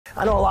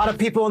I know a lot of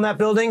people in that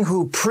building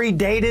who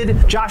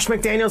predated Josh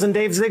McDaniels and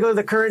Dave Ziegler,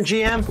 the current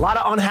GM. A lot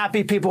of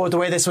unhappy people with the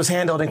way this was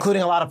handled,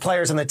 including a lot of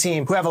players on the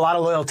team who have a lot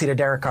of loyalty to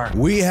Derek Carr.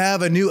 We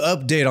have a new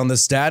update on the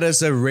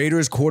status of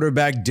Raiders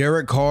quarterback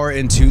Derek Carr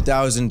in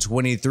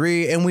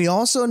 2023, and we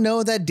also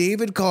know that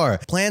David Carr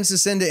plans to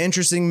send an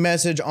interesting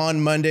message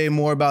on Monday.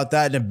 More about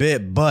that in a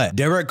bit, but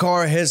Derek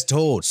Carr has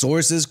told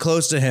sources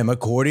close to him,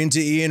 according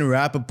to Ian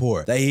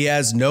Rapoport, that he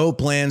has no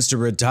plans to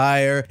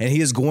retire and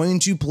he is going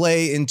to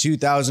play in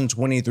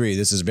 2023.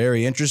 This is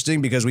very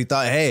interesting because we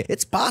thought, hey,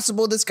 it's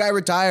possible this guy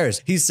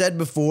retires. He said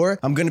before,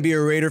 I'm going to be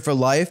a Raider for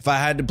life. If I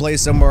had to play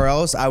somewhere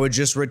else, I would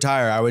just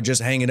retire. I would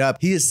just hang it up.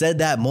 He has said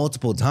that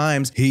multiple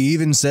times. He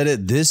even said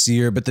it this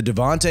year, but the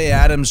Davante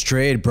Adams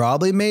trade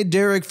probably made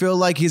Derek feel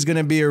like he's going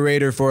to be a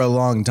Raider for a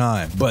long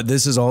time. But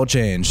this has all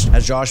changed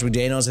as Josh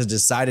McDaniels has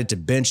decided to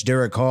bench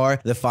Derek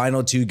Carr the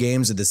final 2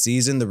 games of the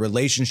season. The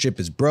relationship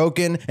is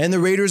broken and the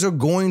Raiders are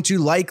going to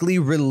likely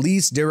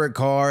release Derek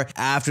Carr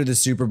after the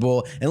Super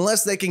Bowl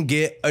unless they can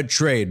get a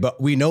trade.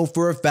 But we know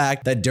for a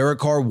fact that Derek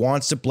Carr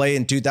wants to play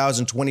in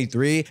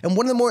 2023, and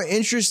one of the more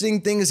interesting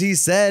things he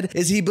said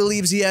is he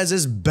believes he has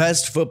his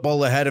best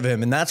football ahead of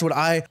him, and that's what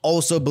I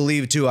also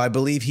believe too. I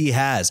believe he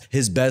has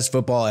his best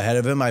football ahead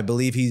of him. I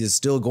believe he is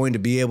still going to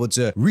be able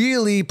to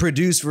really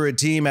produce for a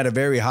team at a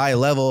very high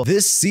level.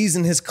 This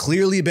season has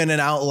clearly been an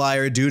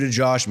outlier due to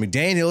Josh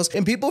McDaniels,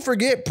 and people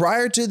forget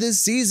prior to this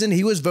season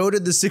he was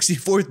voted the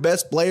 64th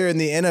best player in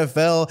the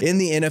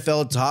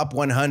NFL top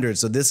 100.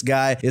 So this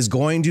guy is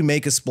going to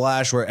make a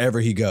splash wherever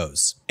he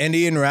goes. And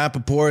Ian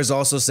Rapoport is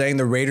also saying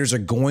the Raiders are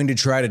going to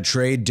try to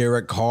trade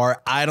Derek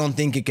Carr. I don't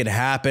think it could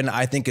happen.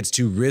 I think it's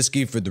too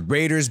risky for the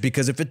Raiders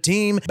because if a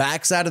team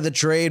backs out of the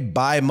trade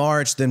by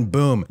March, then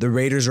boom, the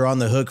Raiders are on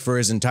the hook for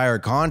his entire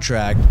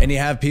contract. And you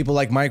have people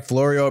like Mike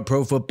Florio at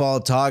Pro Football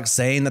Talk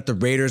saying that the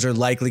Raiders are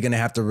likely going to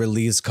have to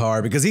release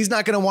Carr because he's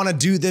not going to want to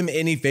do them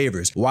any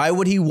favors. Why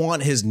would he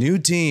want his new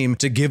team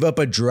to give up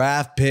a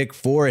draft pick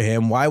for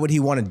him? Why would he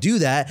want to do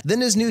that?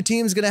 Then his new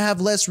team's going to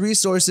have less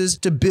resources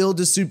to build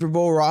a Super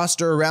Bowl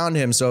roster around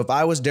him. So if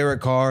I was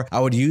Derek Carr, I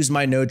would use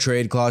my no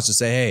trade clause to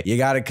say, hey, you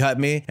got to cut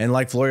me. And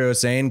like Florio was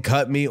saying,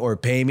 cut me or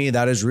pay me.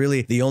 That is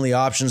really the only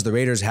options the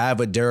Raiders have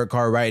with Derek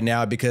Carr right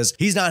now because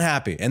he's not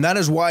happy. And that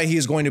is why he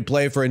is going to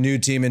play for a new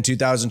team in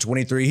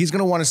 2023. He's going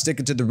to want to stick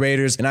it to the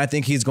Raiders. And I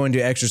think he's going to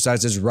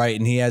exercise his right,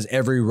 and he has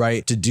every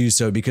right to do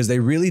so because they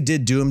really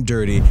did do him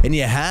dirty. And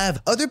you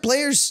have other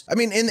players, I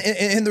mean,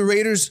 in the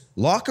Raiders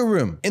locker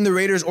room, in the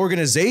Raiders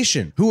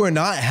organization, who are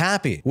not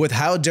happy with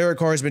how Derek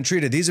Carr has been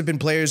treated. These have been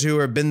players who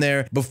have been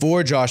there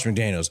before Josh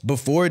McDaniels,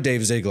 before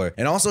Dave Ziegler,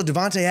 and also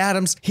Davante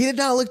Adams. He did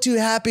not look too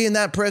happy in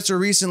that presser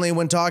recently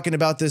when talking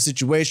about this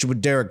situation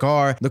with Derek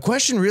Carr. The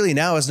question really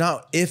now is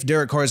not if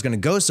Derek Carr is going to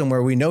go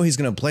somewhere. We know he's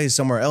going to play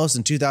somewhere else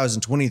in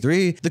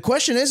 2023. The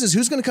question is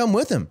who's going to come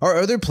with him? Are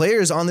other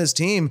players on this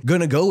team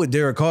going to go with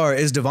Derek Carr?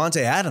 Is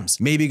Davante Adams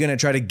maybe going to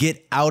try to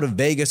get out of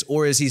Vegas,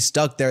 or is he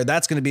stuck there?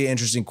 That's going to be an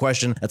interesting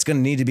question that's going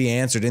to need to be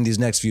answered in these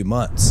next few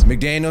months.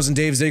 McDaniels and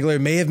Dave Ziegler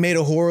may have made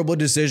a horrible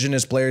decision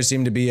as players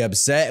seem to be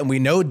upset, and we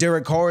know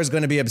Derek Carr is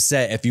going to be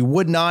upset. If you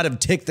would not have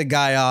ticked the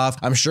guy off,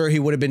 I'm sure he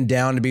would have been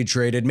down to be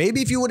traded.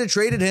 Maybe if you would have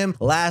traded him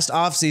last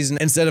offseason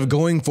instead of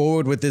going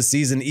forward with this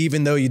season,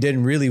 even though you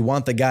didn't really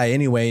want the guy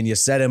anyway and you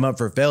set him up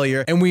for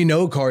failure. And we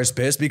know Carr's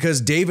pissed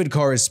because David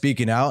Carr is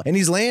speaking out and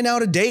he's laying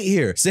out a date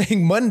here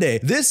saying Monday,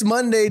 this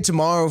Monday,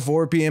 tomorrow,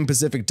 4 p.m.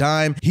 Pacific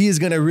time, he is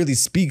going to really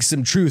speak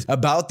some truth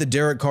about the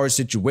Derek Carr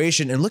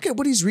situation. And look at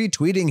what he's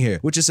retweeting here,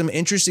 which is some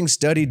interesting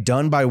study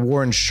done by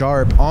Warren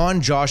Sharp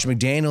on Josh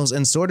McDaniels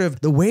and sort of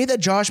the way that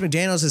Josh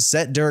McDaniels has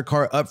set Derek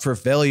Carr up for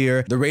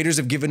failure. The Raiders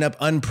have given up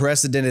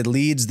unprecedented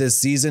leads this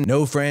season.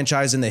 No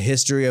franchise in the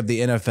history of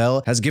the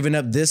NFL has given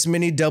up this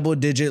many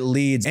double-digit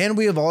leads. And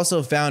we have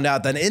also found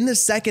out that in the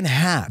second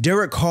half,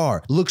 Derek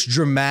Carr looks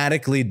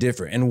dramatically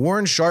different. And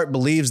Warren Sharp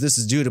believes this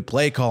is due to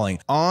play calling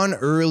on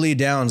early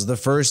downs, the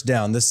first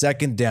down, the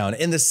second down.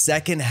 In the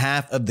second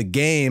half of the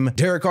game,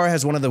 Derek Carr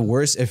has one of the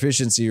worst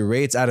efficiency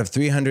rates out of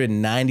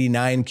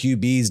 399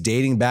 QBs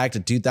dating back to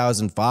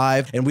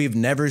 2005. And we've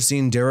never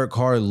seen Derek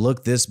Carr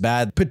look this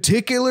bad,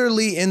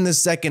 particularly in the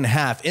second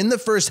half. In the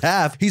first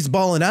half, he's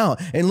balling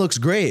out and looks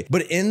great.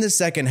 But in the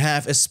second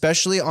half,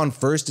 especially on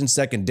first and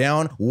second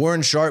down,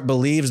 Warren Sharp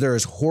believes there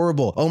is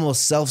horrible,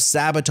 almost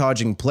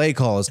self-sabotaging play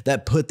calls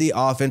that put the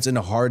offense in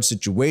a hard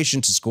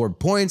situation to score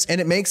points,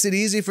 and it makes it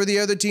easy for the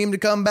other team to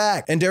come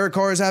back. And Derek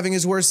Carr is having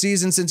his worst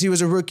season since he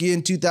was a rookie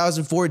in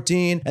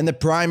 2014, and the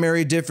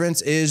primary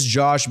difference is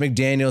Josh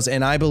McDaniels.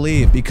 And I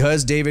believe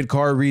because David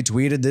Carr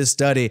retweeted this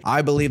study,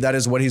 I believe that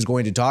is what he's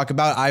going to talk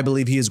about. I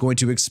believe he is going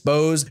to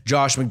expose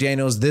Josh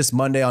McDaniels this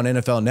Monday on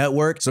NFL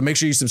Network. So make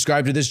sure you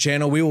subscribe to this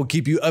channel. We will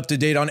keep you up to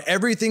date on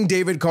everything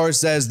David Carr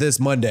says this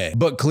Monday.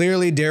 But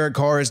clearly Derek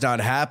Carr is not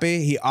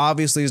happy. He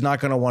obviously is not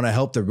going to want to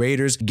help the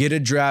Raiders get a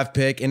draft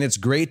pick, and it's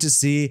great to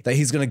see that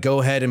he's going to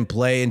go ahead and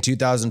play in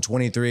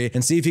 2023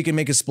 and see if he can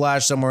make a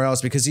splash somewhere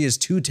else because he is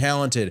too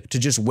talented to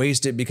just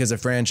waste it because a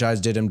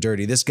franchise did him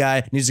dirty. This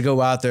guy needs to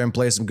go out there and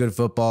play some good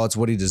football. It's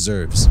what he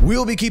deserves.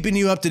 We'll be keeping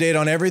you up to date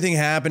on everything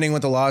happening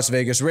with the Las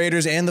Vegas Raiders.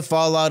 Raiders and the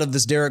fallout of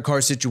this Derek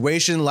Carr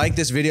situation. Like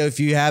this video if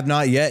you have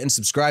not yet, and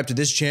subscribe to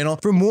this channel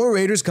for more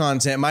Raiders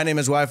content. My name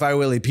is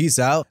WiFiWillie. Peace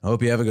out. I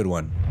hope you have a good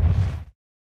one.